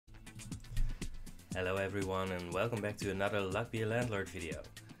Hello everyone and welcome back to another Luck Be a Landlord video.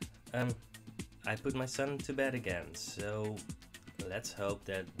 I put my son to bed again, so let's hope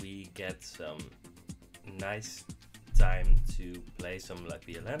that we get some nice time to play some Luck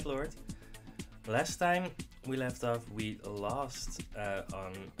Be a Landlord. Last time we left off, we lost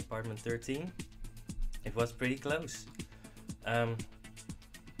on apartment 13. It was pretty close.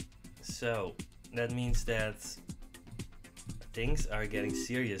 So that means that things are getting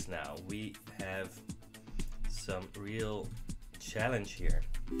serious now. We have some real challenge here.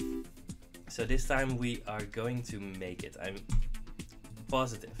 So this time we are going to make it. I'm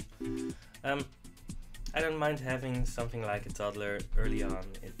positive. I don't mind having something like a toddler early on.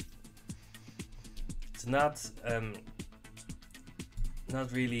 It's not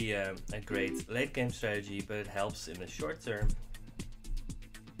really a great late game strategy, but it helps in the short term.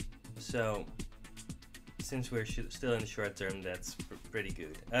 So since we're still in the short term, that's pretty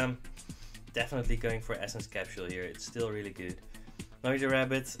good. Definitely going for essence capsule here. It's still really good. Nori the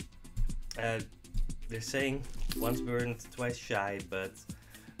rabbit. They're saying once burned, twice shy, but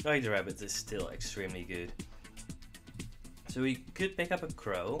Nori the rabbit is still extremely good. So we could pick up a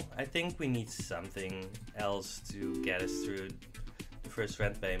crow. I think we need something else to get us through the first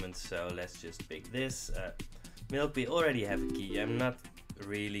rent payment, so let's just pick this. Milk, we already have a key. I'm not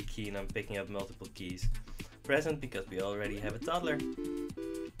really keen on picking up multiple keys. Present, because we already have a toddler.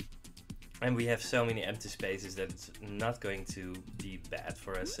 And we have so many empty spaces that it's not going to be bad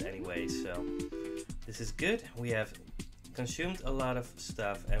for us anyway, so this is good. We have consumed a lot of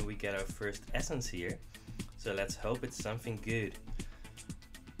stuff and we get our first essence here. So let's hope it's something good.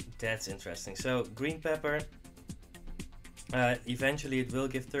 That's interesting. So green pepper, eventually it will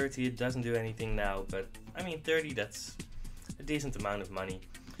give 30. It doesn't do anything now, but I mean 30, that's a decent amount of money.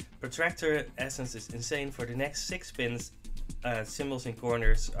 Protractor essence is insane. For the next 6 spins, symbols in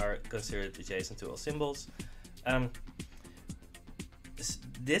corners are considered adjacent to all symbols.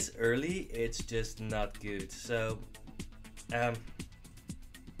 This early, it's just not good. So I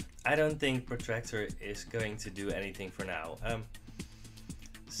don't think Protractor is going to do anything for now.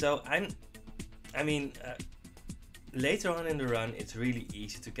 So later on in the run, it's really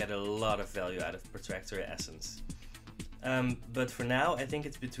easy to get a lot of value out of Protractor essence. But for now, I think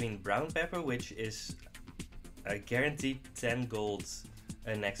it's between brown pepper, which is a guaranteed 10 gold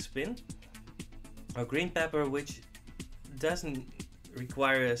next spin, or green pepper, which doesn't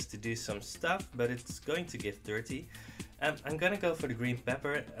require us to do some stuff, but it's going to give 30. I'm gonna go for the green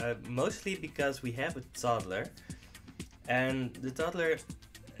pepper, mostly because we have a toddler, and the toddler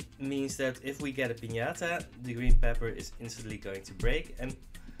means that if we get a piñata, the green pepper is instantly going to break, and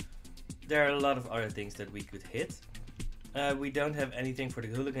there are a lot of other things that we could hit. We don't have anything for the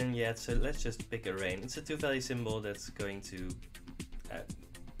hooligan yet, so let's just pick a rain. It's a 2-value symbol that's going to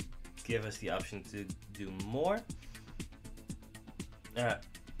give us the option to do more.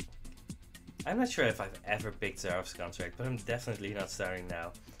 I'm not sure if I've ever picked Zarov's contract, but I'm definitely not starting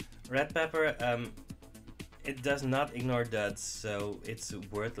now. Red pepper, it does not ignore duds, so it's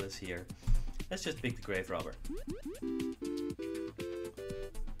worthless here. Let's just pick the grave robber.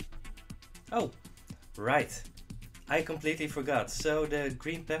 Oh, right. I completely forgot. So the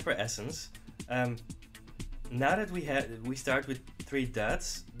green pepper essence, now that we start with 3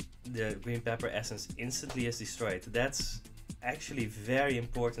 duds, the green pepper essence instantly is destroyed. That's actually very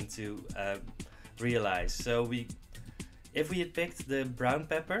important to realize. So if we had picked the brown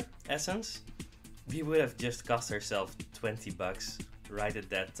pepper essence, we would have just cost ourselves 20 bucks right at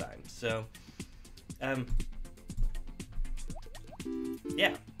that time. So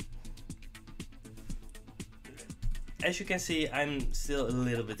yeah. As you can see, I'm still a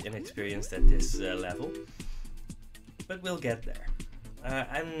little bit inexperienced at this level, but we'll get there.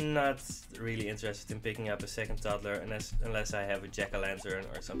 I'm not really interested in picking up a second toddler unless I have a jack-o'-lantern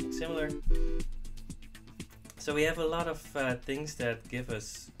or something similar. So we have a lot of things that give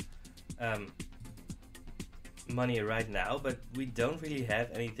us money right now, but we don't really have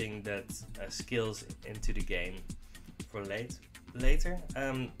anything that scales into the game for later.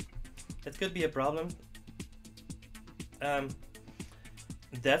 That could be a problem.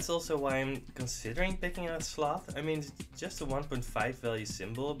 That's also why I'm considering picking out Sloth. I mean, it's just a 1.5 value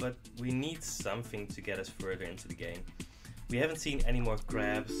symbol, but we need something to get us further into the game. We haven't seen any more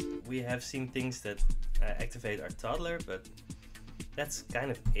crabs. We have seen things that activate our toddler, but that's kind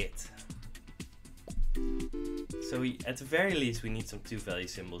of it. So at the very least, we need some 2 value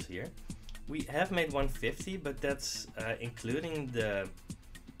symbols here. We have made 150, but that's including the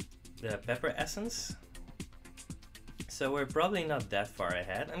pepper essence. So we're probably not that far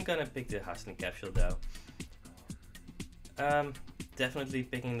ahead. I'm gonna pick the Hasni capsule though. definitely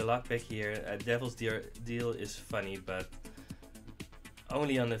picking the lockpick here. Devil's Deal is funny, but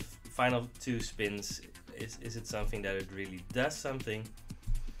only on the final 2 spins is it something that it really does something.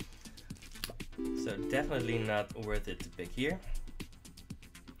 So definitely not worth it to pick here.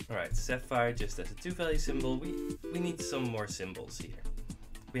 Alright, Sapphire just as a 2-value symbol. We need some more symbols here.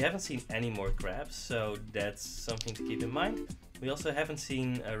 We haven't seen any more crabs, so that's something to keep in mind. We also haven't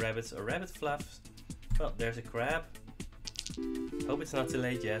seen rabbits or rabbit fluffs. Well, there's a crab. Hope it's not too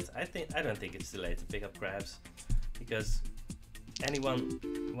late yet. I don't think it's too late to pick up crabs, because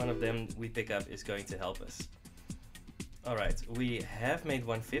one of them we pick up is going to help us. Alright, we have made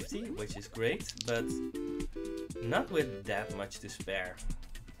 150, which is great, but not with that much to spare.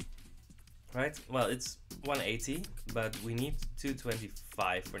 Right, well, it's 180, but we need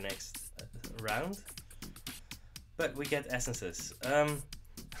 225 for next round. But we get essences.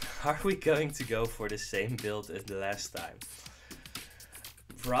 Are we going to go for the same build as the last time?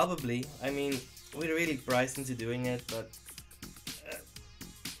 Probably. I mean, we're really priced into doing it, but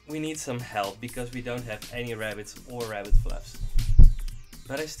we need some help because we don't have any rabbits or rabbit fluffs.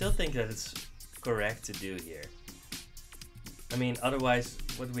 But I still think that it's correct to do here. I mean, otherwise,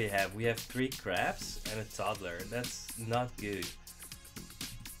 what do we have? We have 3 crabs and a toddler. That's not good.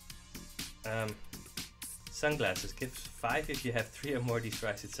 Sunglasses gives 5 if you have 3 or more,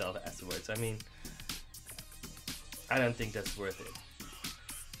 destroys itself afterwards. I mean, I don't think that's worth it.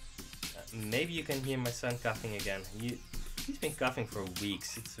 Maybe you can hear my son coughing again. He's been coughing for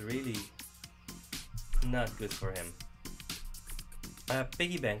weeks. It's really not good for him.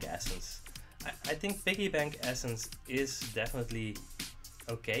 Piggy bank essence. I think piggy bank essence is definitely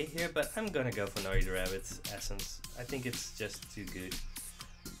okay here, but I'm gonna go for Nori the Rabbit essence. I think it's just too good.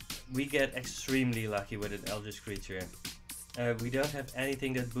 We get extremely lucky with an Eldritch creature. We don't have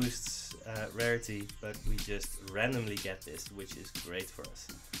anything that boosts rarity, but we just randomly get this, which is great for us.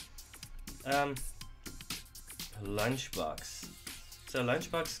 Lunchbox. So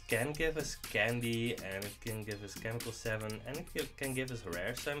Lunchbox can give us candy, and it can give us Chemical 7, and it can give us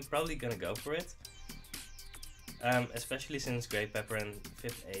rare, so I'm probably gonna go for it. Especially since Great Pepper and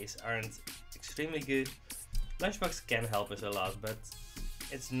 5th Ace aren't extremely good. Lunchbox can help us a lot, but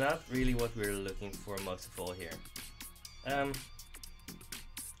it's not really what we're looking for most of all here. I'm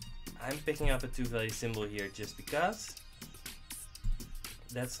picking up a 2-value symbol here just because.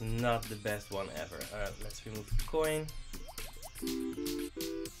 That's not the best one ever. Let's remove the coin.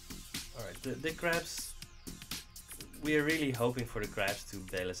 Alright, the crabs, we are really hoping for the crabs to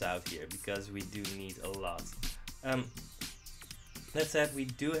bail us out here, because we do need a lot. That said, we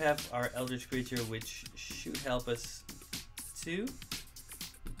do have our Eldritch creature, which should help us too.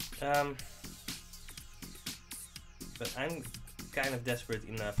 But I'm kind of desperate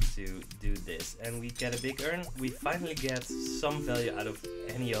enough to do this, and we get a big urn. We finally get some value out of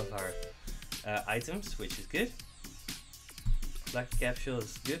any of our items, which is good. Lucky Capsule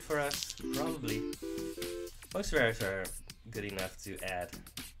is good for us, probably. Most rares are good enough to add.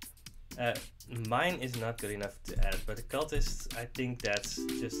 Mine is not good enough to add, but the Cultist, I think that's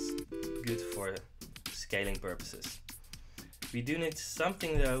just good for scaling purposes. We do need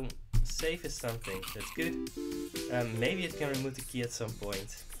something though. Save is something, that's good. Maybe it can remove the key at some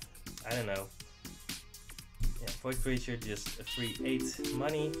point. I don't know. Yeah, Void Creature, just a free 8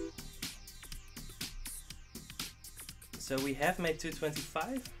 money. So we have made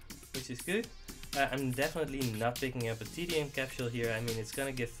 225, which is good. I'm definitely not picking up a TDM capsule here. I mean, it's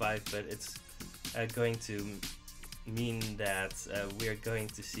gonna give 5, but it's going to mean that we're going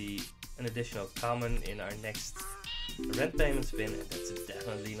to see an additional common in our next rent payment spin, and that's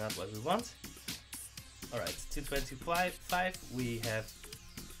definitely not what we want. Alright, 225, we have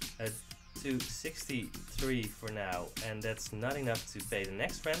a 263 for now, and that's not enough to pay the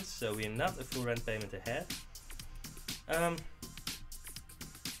next rent, so we're not a full rent payment ahead.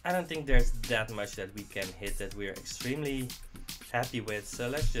 I don't think there's that much that we can hit that we're extremely happy with, so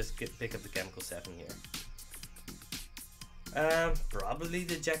let's just pick up the Chemical 7 here. Probably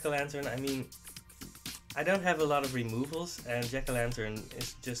the Jack-o'-lantern. I mean, I don't have a lot of removals, and Jack-o'-lantern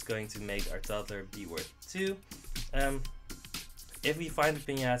is just going to make our toddler be worth 2. If we find a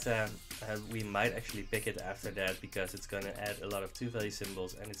Piñata, we might actually pick it after that, because it's going to add a lot of 2-value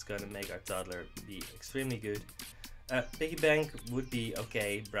symbols, and it's going to make our toddler be extremely good. Piggy bank would be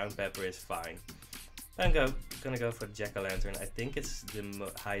okay, brown pepper is fine. I'm gonna go for Jack-o'-lantern. I think it's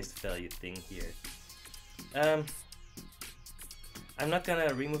the highest value thing here. I'm not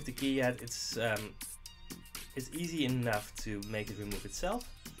gonna remove the key yet. It's easy enough to make it remove itself.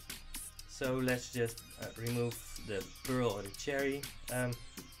 So let's just remove the pearl or the cherry.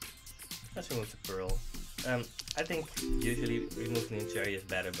 Let's remove the pearl. I think usually removing the cherry is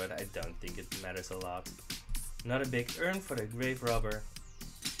better, but I don't think it matters a lot. Another big urn for the grave robber.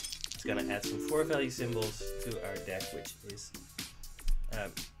 It's gonna add some 4 value symbols to our deck, which is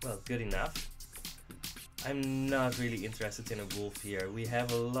well, good enough. I'm not really interested in a wolf here. We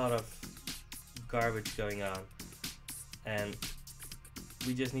have a lot of garbage going on, and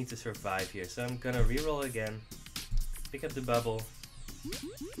we just need to survive here. So I'm gonna reroll again, pick up the bubble,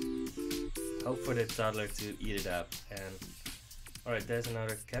 hope for the toddler to eat it up. And alright, there's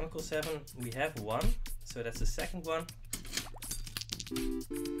another chemical 7. We have 1, so that's the second one.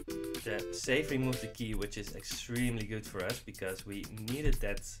 The save removed the key, which is extremely good for us because we needed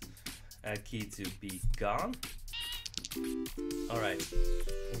that key to be gone. Alright,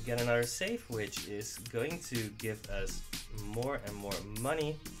 we get another save, which is going to give us more and more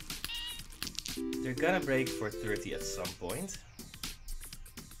money. They're gonna break for 30 at some point.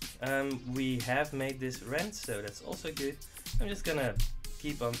 We have made this rent, so that's also good. I'm just gonna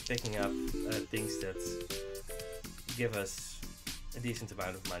keep on picking up things that give us a decent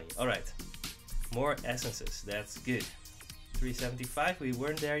amount of money. Alright, more essences, that's good. 375, we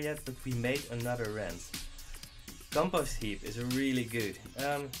weren't there yet, but we made another rent. Compost heap is really good.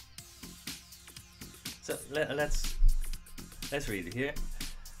 So let's read it here.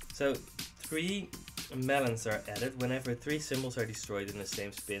 So 3 melons are added whenever 3 symbols are destroyed in the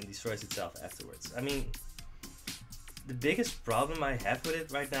same spin, destroys itself afterwards. I mean, the biggest problem I have with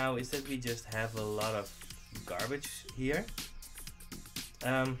it right now is that we just have a lot of garbage here.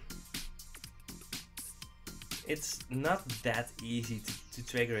 It's not that easy to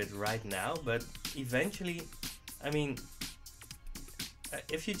trigger it right now, but eventually, I mean,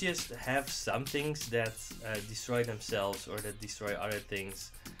 if you just have some things that destroy themselves or that destroy other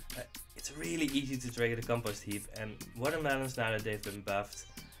things, it's really easy to trigger the compost heap. And watermelons, now that they've been buffed,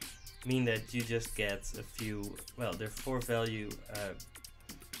 mean that you just get a few, well, they're 4 value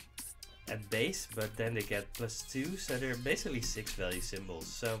at base, but then they get +2, so they're basically 6 value symbols.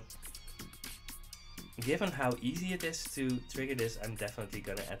 So given how easy it is to trigger this, I'm definitely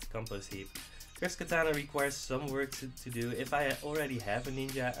gonna add the compost heap. First katana requires some work to do. If I already have a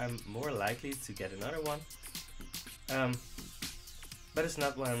ninja, I'm more likely to get another one. But it's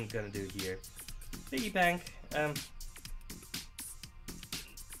not what I'm gonna do here. Piggy bank,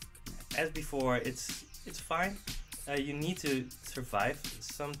 as before, it's fine. You need to survive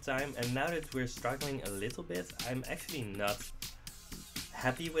some time, and now that we're struggling a little bit, I'm actually not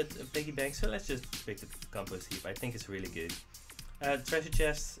happy with a piggy bank, so let's just pick the compost heap. I think it's really good. Treasure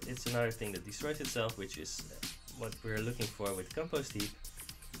chest, it's another thing that destroys itself, which is what we're looking for with compost heap.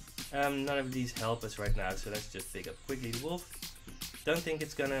 None of these help us right now, so let's just pick up quickly the wolf. Don't think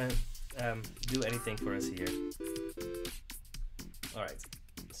it's gonna do anything for us here. Alright,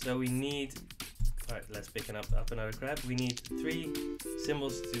 so we need, alright, let's pick up another crab. We need 3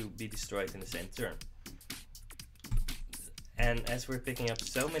 symbols to be destroyed in the same turn. And as we're picking up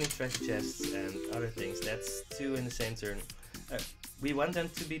so many treasure chests and other things, that's 2 in the same turn. We want them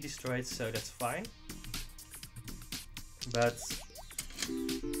to be destroyed, so that's fine. But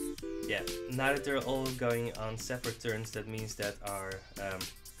yeah, now that they're all going on separate turns, that means that our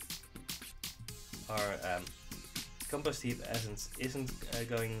compost heap essence isn't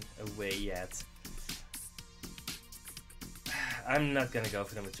going away yet. I'm not gonna go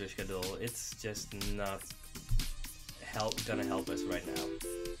for the Matryoshka doll. It's just not gonna help us right now.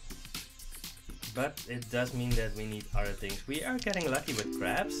 But it does mean that we need other things. We are getting lucky with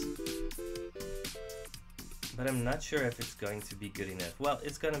crabs, but I'm not sure if it's going to be good enough. Well,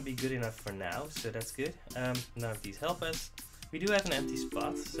 it's gonna be good enough for now, so that's good. None of these help us. We do have an empty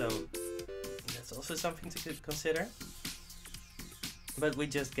spot, so that's also something to consider. But we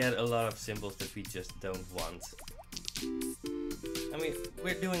just get a lot of symbols that we just don't want. I mean,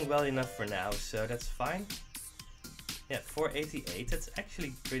 we're doing well enough for now, so that's fine. Yeah, 488, that's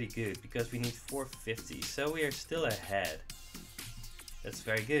actually pretty good because we need 450, so we are still ahead. That's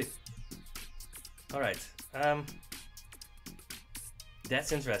very good. Alright,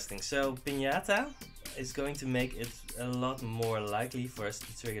 that's interesting. So Piñata is going to make it a lot more likely for us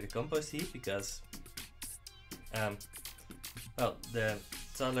to trigger the compost heap because, well, the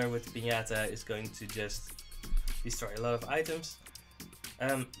toddler with the Piñata is going to just destroy a lot of items.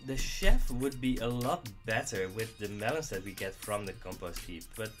 The chef would be a lot better with the melons that we get from the compost heap,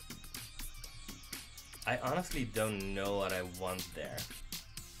 but I honestly don't know what I want there.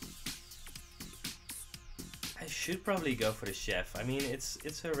 I should probably go for the chef. I mean, it's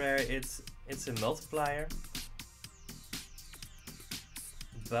a rare, it's a multiplier,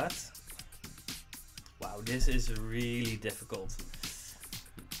 but wow, this is really difficult.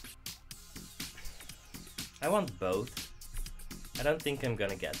 I want both. I don't think I'm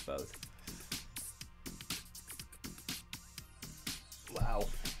gonna get both. Wow.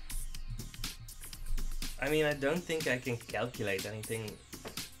 I mean, I don't think I can calculate anything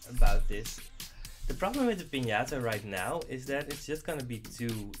about this. The problem with the piñata right now is that it's just gonna be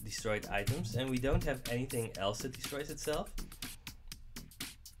 2 destroyed items and we don't have anything else that destroys itself.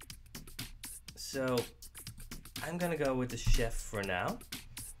 So I'm gonna go with the chef for now,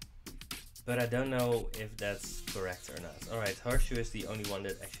 but I don't know if that's correct or not. Alright, horseshoe is the only one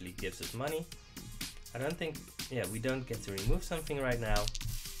that actually gives us money. I don't think, yeah, we don't get to remove something right now.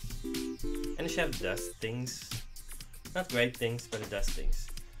 And the chef does things, not great things, but it does things.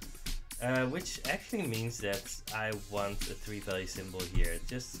 Which actually means that I want a 3 value symbol here.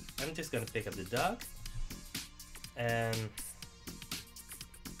 I'm just gonna pick up the dog and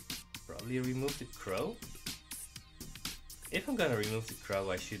probably remove the crow. If I'm gonna remove the crow,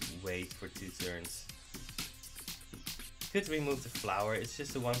 I should wait for 2 turns. Could remove the flower, it's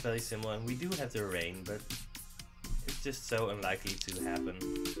just a 1 value symbol, and we do have the rain, but it's just so unlikely to happen.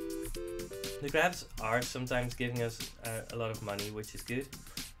 The crabs are sometimes giving us a lot of money, which is good.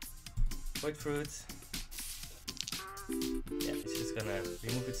 Void fruit. Yeah, it's just gonna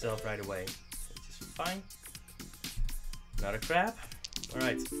remove itself right away, which is fine. Another crab.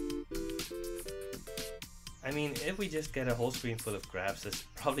 Alright. I mean, if we just get a whole screen full of crabs, that's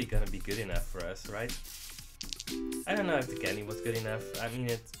probably gonna be good enough for us, right? I don't know if the candy was good enough. I mean,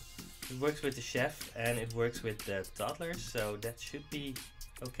 it works with the chef and it works with the toddlers, so that should be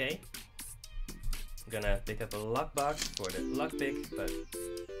okay. I'm gonna pick up a lockbox for the lockpick, but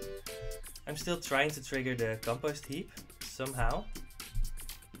I'm still trying to trigger the compost heap somehow.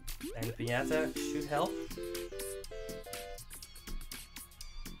 And the piñata should help.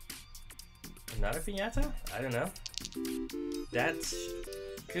 Another piñata? I don't know. That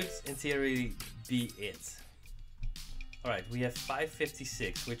could in theory be it. Alright, we have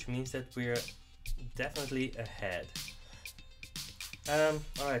 556, which means that we're definitely ahead.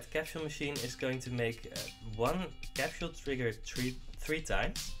 Alright, capsule machine is going to make 1 capsule trigger 3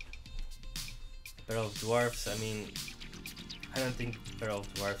 times. Barrel of Dwarfs, I mean, I don't think Barrel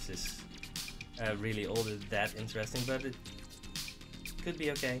of Dwarfs is really all that interesting, but it could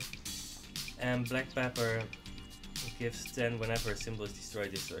be okay. And Black Pepper gives 10 whenever a symbol is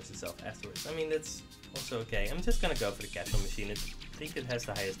destroyed, destroys itself afterwards. I mean, that's also okay. I'm just gonna go for the capsule machine. I think it has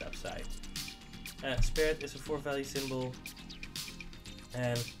the highest upside. Spirit is a 4 value symbol.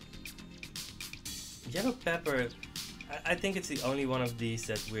 And Yellow Pepper, I think it's the only one of these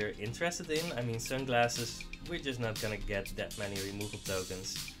that we're interested in. I mean, sunglasses, we're just not gonna get that many removal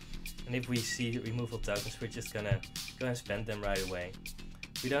tokens. And if we see removal tokens, we're just gonna go and spend them right away.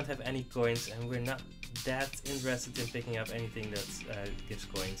 We don't have any coins and we're not that interested in picking up anything that gives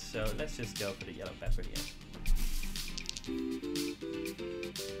coins. So let's just go for the Yellow Pepper here.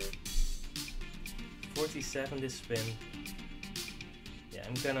 47 this spin. Yeah,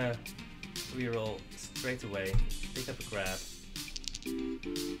 I'm gonna reroll straight away, pick up a crab.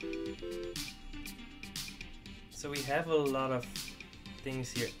 So we have a lot of things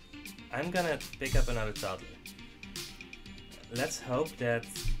here. I'm gonna pick up another toddler. Let's hope that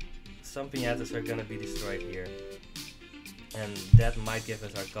some piñatas are gonna be destroyed here. And that might give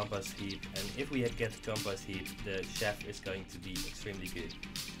us our compost heap. And if we get the compost heap, the chef is going to be extremely good.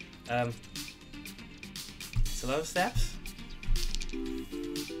 Slow steps.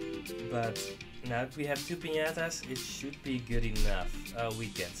 But now that we have 2 piñatas, it should be good enough. We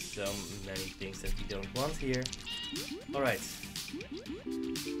get so many things that we don't want here. Alright.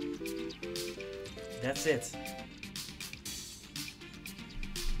 That's it.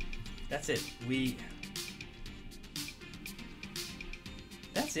 That's it.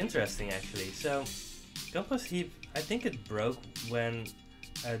 That's interesting actually. So, compost heap, I think it broke when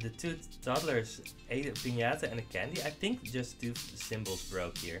the 2 toddlers ate a piñata and a candy. I think just 2 symbols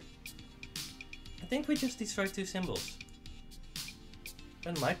broke here. I think we just destroyed 2 symbols.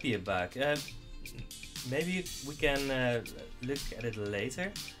 That might be a bug. Maybe we can look at it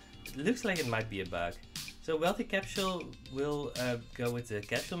later. It looks like it might be a bug. So Wealthy Capsule will go with the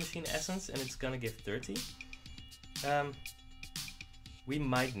capsule machine essence and it's gonna give 30. We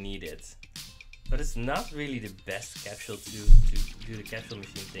might need it. But it's not really the best capsule to do the capsule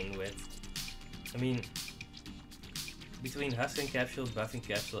machine thing with. I mean, between Husking Capsule, Buffing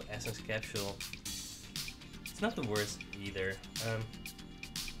Capsule, Essence Capsule, it's not the worst either.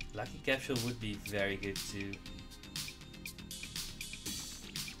 Lucky Capsule would be very good too.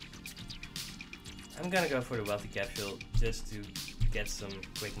 I'm gonna go for the Wealthy Capsule just to get some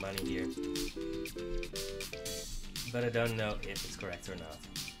quick money here. But I don't know if it's correct or not.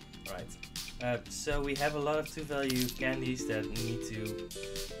 Alright. So we have a lot of 2-value candies that need to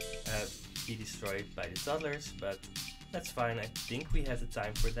be destroyed by the toddlers, but that's fine. I think we have the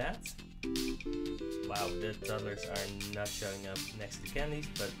time for that. Wow, the toddlers are not showing up next to candies,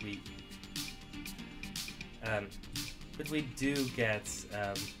 but we do get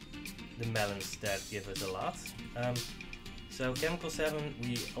the melons that give us a lot. So Chemical 7,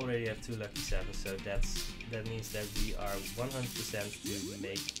 we already have 2 Lucky 7, so that means that we are 100% to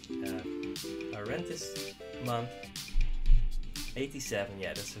make our rent this month. 87,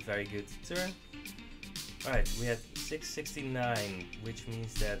 yeah, that's a very good turn. Alright, we had 669, which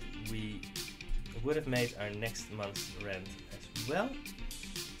means that we would have made our next month's rent as well.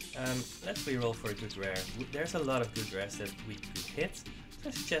 Let's reroll for a good rare. There's a lot of good rares that we could hit.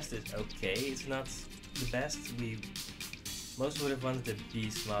 Treasure chest is okay, it's not the best. We most would have wanted a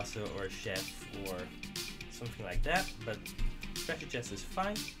Beastmaster or a Chef or something like that, but treasure chest is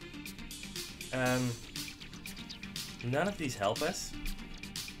fine. None of these help us,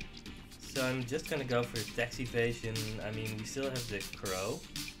 so I'm just gonna go for the tax evasion. I mean, we still have the crow,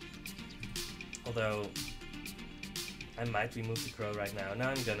 although I might remove the crow right now. Now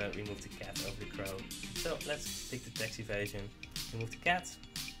I'm gonna remove the cat over the crow. So let's pick the tax evasion, remove the cat.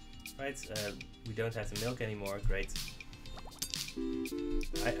 Right, we don't have the milk anymore, great.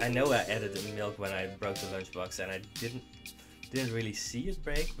 I know I added the milk when I broke the lunchbox and I didn't really see it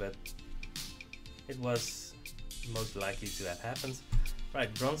break, but it was most likely to have happened.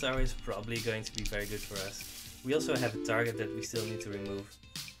 Right, bronze hour is probably going to be very good for us. We also have a target that we still need to remove.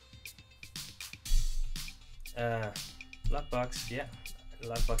 Lockbox, yeah,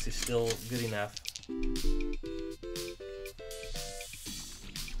 lockbox is still good enough.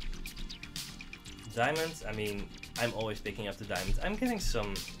 Diamonds, I mean, I'm always picking up the diamonds. I'm getting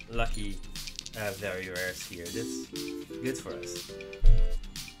some lucky very rares here. That's good for us.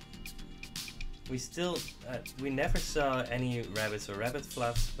 We still, we never saw any rabbits or rabbit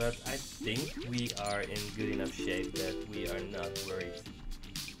fluffs, but I think we are in good enough shape that we are not worried.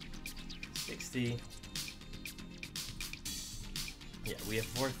 60. Yeah, we have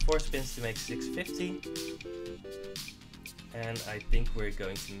four spins to make 650. And I think we're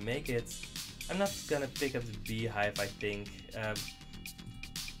going to make it. I'm not gonna pick up the beehive, I think.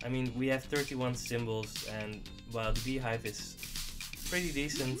 I mean, we have 31 symbols, and while the beehive is pretty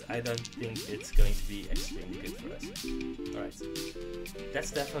decent, I don't think it's going to be extremely good for us. Alright,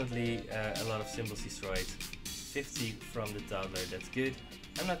 that's definitely a lot of symbols destroyed. 50 from the toddler, that's good.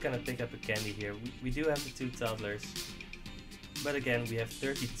 I'm not gonna pick up a candy here. We do have the 2 toddlers, but again, we have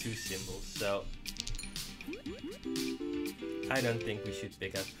 32 symbols, so I don't think we should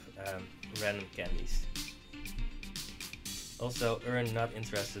pick up random candies. Also, earn not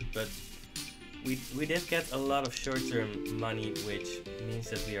interested, but we did get a lot of short-term money, which means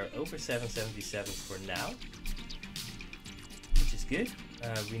that we are over 777 for now, which is good.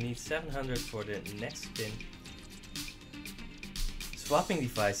 We need 700 for the next spin. Swapping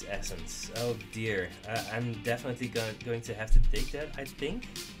device essence. Oh dear, I'm definitely going to have to take that, I think.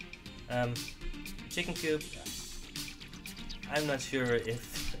 Chicken coop. I'm not sure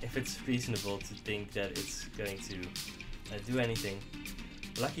if it's reasonable to think that it's going to do anything.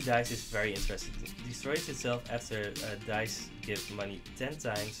 Lucky dice is very interesting. It destroys itself after dice give money 10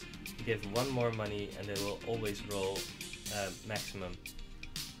 times. You give 1 more money and they will always roll maximum.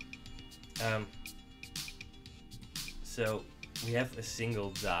 So we have a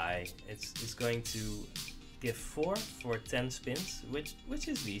single die. It's going to give 4 for 10 spins, which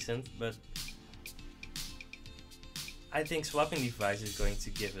is decent, but I think swapping device is going to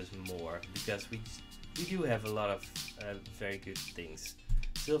give us more, because we do have a lot of very good things.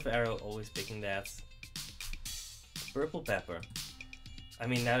 Silver arrow, always picking that. Purple pepper. I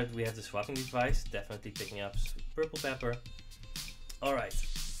mean, now that we have the swapping device, definitely picking up purple pepper. Alright,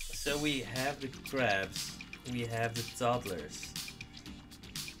 so we have the crabs, we have the toddlers,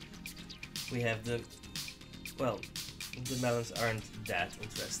 we have the, well, the melons aren't that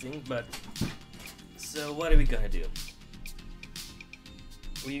interesting, but so what are we gonna do?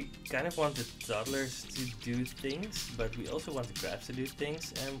 We kind of want the toddlers to do things, but we also want the crabs to do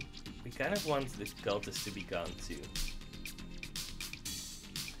things, and we kind of want the cultists to be gone too.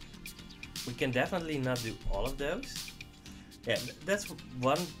 We can definitely not do all of those. Yeah, that's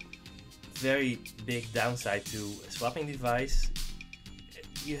one very big downside to a swapping device.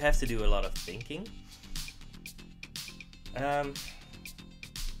 You have to do a lot of thinking.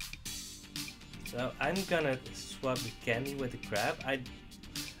 So I'm gonna swap the candy with the crab.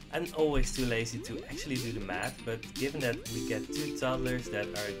 I'm always too lazy to actually do the math, but given that we get 2 toddlers that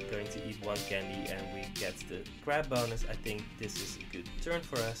are going to eat 1 candy and we get the crab bonus, I think this is a good turn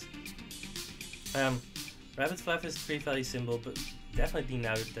for us. Rabbit Fluff is a 3 value symbol, but definitely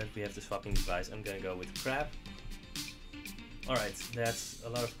now that we have the swapping device, I'm gonna go with crab. Alright, that's a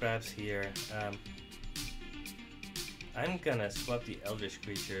lot of crabs here. I'm gonna swap the Eldritch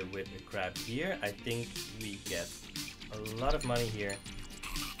creature with a crab here. I think we get a lot of money here.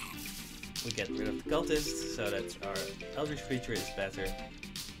 We get rid of the cultist so that our Eldritch creature is better.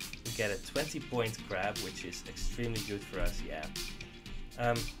 We get a 20-point crab, which is extremely good for us, yeah.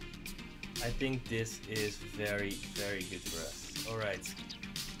 I think this is very, very good for us. Alright.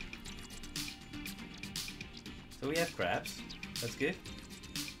 So we have crabs. That's good.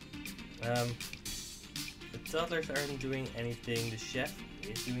 The toddlers aren't doing anything. The chef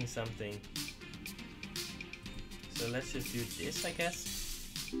is doing something. So let's just do this, I guess.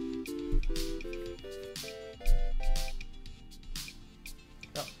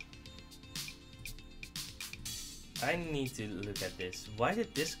 Oh. I need to look at this. Why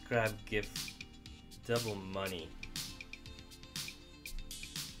did this crab give double money?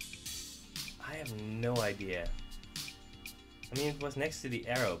 I have no idea. I mean, it was next to the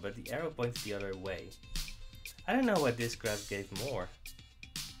arrow, but the arrow points the other way. I don't know what this crab gave more.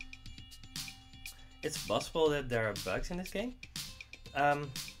 It's possible that there are bugs in this game.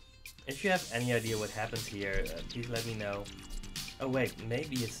 If you have any idea what happened here, please let me know. Oh wait,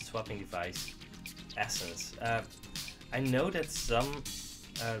 maybe it's the swapping device essence. I know that some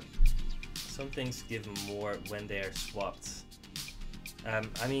things give more when they are swapped.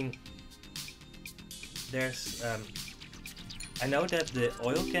 I mean, there's I know that the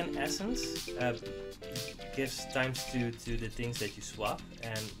oil can essence gives times 2 to the things that you swap,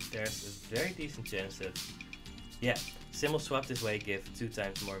 and there's a very decent chance that, yeah, symbols swapped this way give 2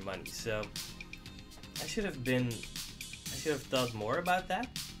 times more money. So I should have thought more about that,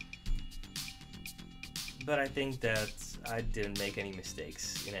 but I think that I didn't make any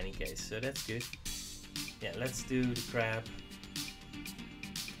mistakes in any case, so that's good. Yeah, let's do the crab.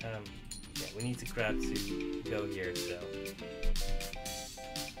 Yeah, we need the crab to go here, so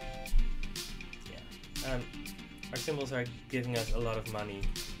yeah. Our symbols are giving us a lot of money.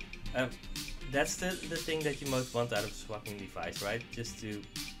 That's the thing that you most want out of swapping device, right? Just to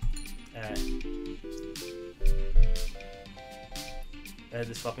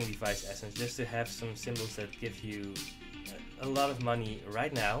the swapping device essence, just to have some symbols that give you a lot of money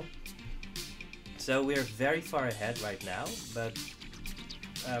right now. So we're very far ahead right now, but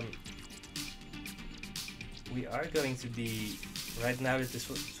we are going to be, right now that the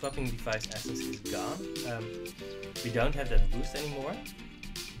swapping device essence is gone, we don't have that boost anymore.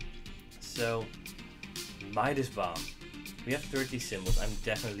 So Midas Bomb, we have 30 symbols. I'm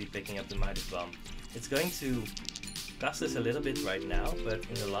definitely picking up the Midas Bomb. It's going to cost us a little bit right now, but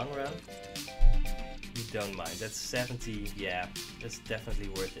in the long run we don't mind. That's 70, yeah, that's definitely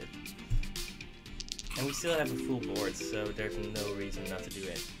worth it. And we still have a full board, so there's no reason not to do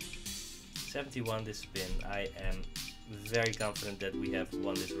it. 71 this spin. I am very confident that we have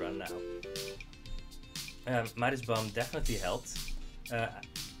won this run now. Midas Bomb definitely helped.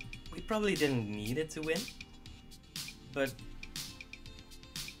 We probably didn't need it to win, but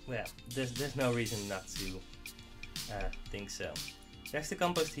well, there's no reason not to think so. There's the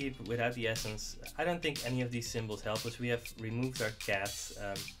compost heap without the essence. I don't think any of these symbols help us. We have removed our cats,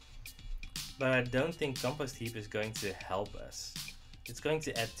 but I don't think compost heap is going to help us. It's going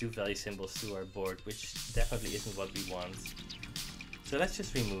to add 2 value symbols to our board, which definitely isn't what we want. So let's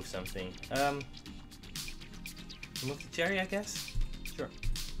just remove something. Remove the cherry, I guess? Sure.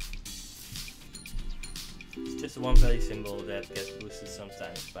 It's just a 1 value symbol that gets boosted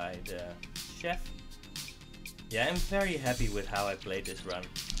sometimes by the chef. Yeah, I'm very happy with how I played this run.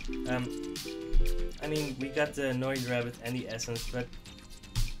 I mean, we got the Nori Rabbit and the essence, but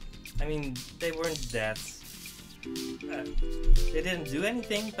I mean, they weren't that... they didn't do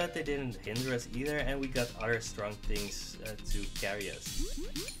anything, but they didn't hinder us either, and we got other strong things to carry us.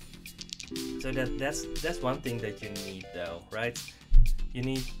 So that's one thing that you need, though, right? You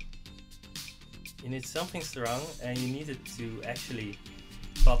need something strong, and you need it to actually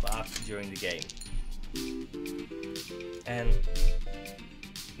pop up during the game. And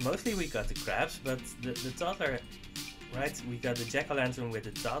mostly we got the crabs, but the toddler, right? We got the jack-o'-lantern with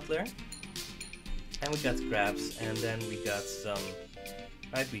the toddler. And we got crabs, and then we got some,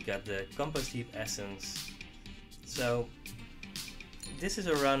 right, we got the compost heap essence. So this is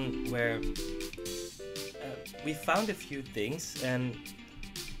a run where we found a few things and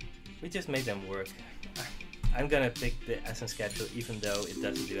we just made them work. I'm gonna pick the essence capsule even though it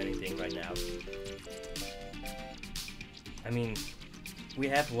doesn't do anything right now. I mean, we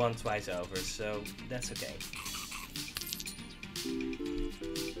have won twice over, so that's okay.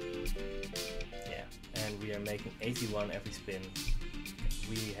 we are making 81 every spin.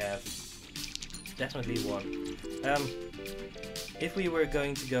 We have definitely won. If we were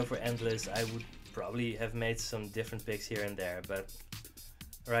going to go for endless, I would probably have made some different picks here and there, but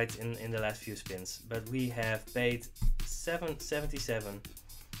right in the last few spins. But we have paid 777.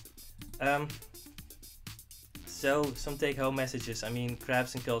 So some take-home messages. I mean,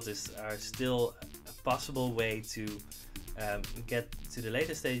 crabs and cultists are still a possible way to get to the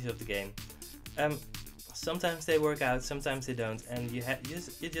later stages of the game. Sometimes they work out, sometimes they don't, and you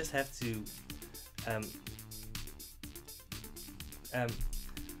just have to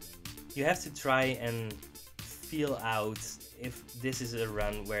you have to try and feel out if this is a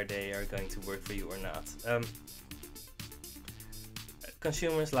run where they are going to work for you or not.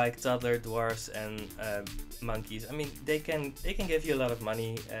 Consumers like toddler dwarfs and monkeys, I mean, they can give you a lot of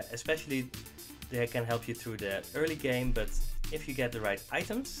money, especially they can help you through the early game, but if you get the right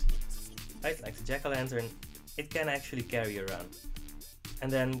items, right, like the jack-o'-lantern, it can actually carry you around.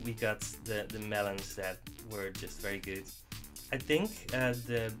 And then we got the melons that were just very good. I think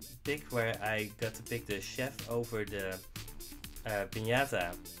the pick where I got to pick the chef over the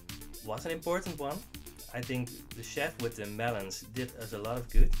piñata was an important one. I think the chef with the melons did us a lot of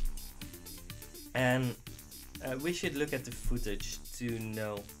good. And we should look at the footage to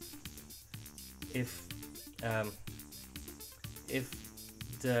know if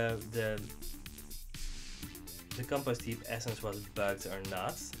the compost heap essence was bugged or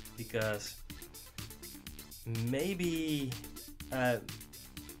not, because maybe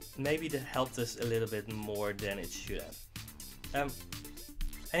maybe that helped us a little bit more than it should have.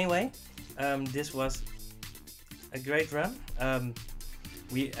 Anyway, this was a great run.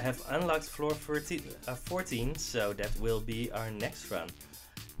 We have unlocked floor 14, so that will be our next run,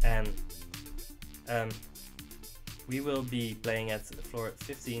 and we will be playing at floor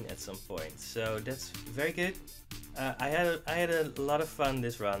 15 at some point. So that's very good. I had a lot of fun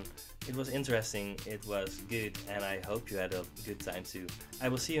this run. It was interesting, it was good, and I hope you had a good time too. I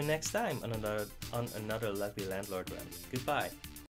will see you next time on another Lucky Landlord run. Goodbye.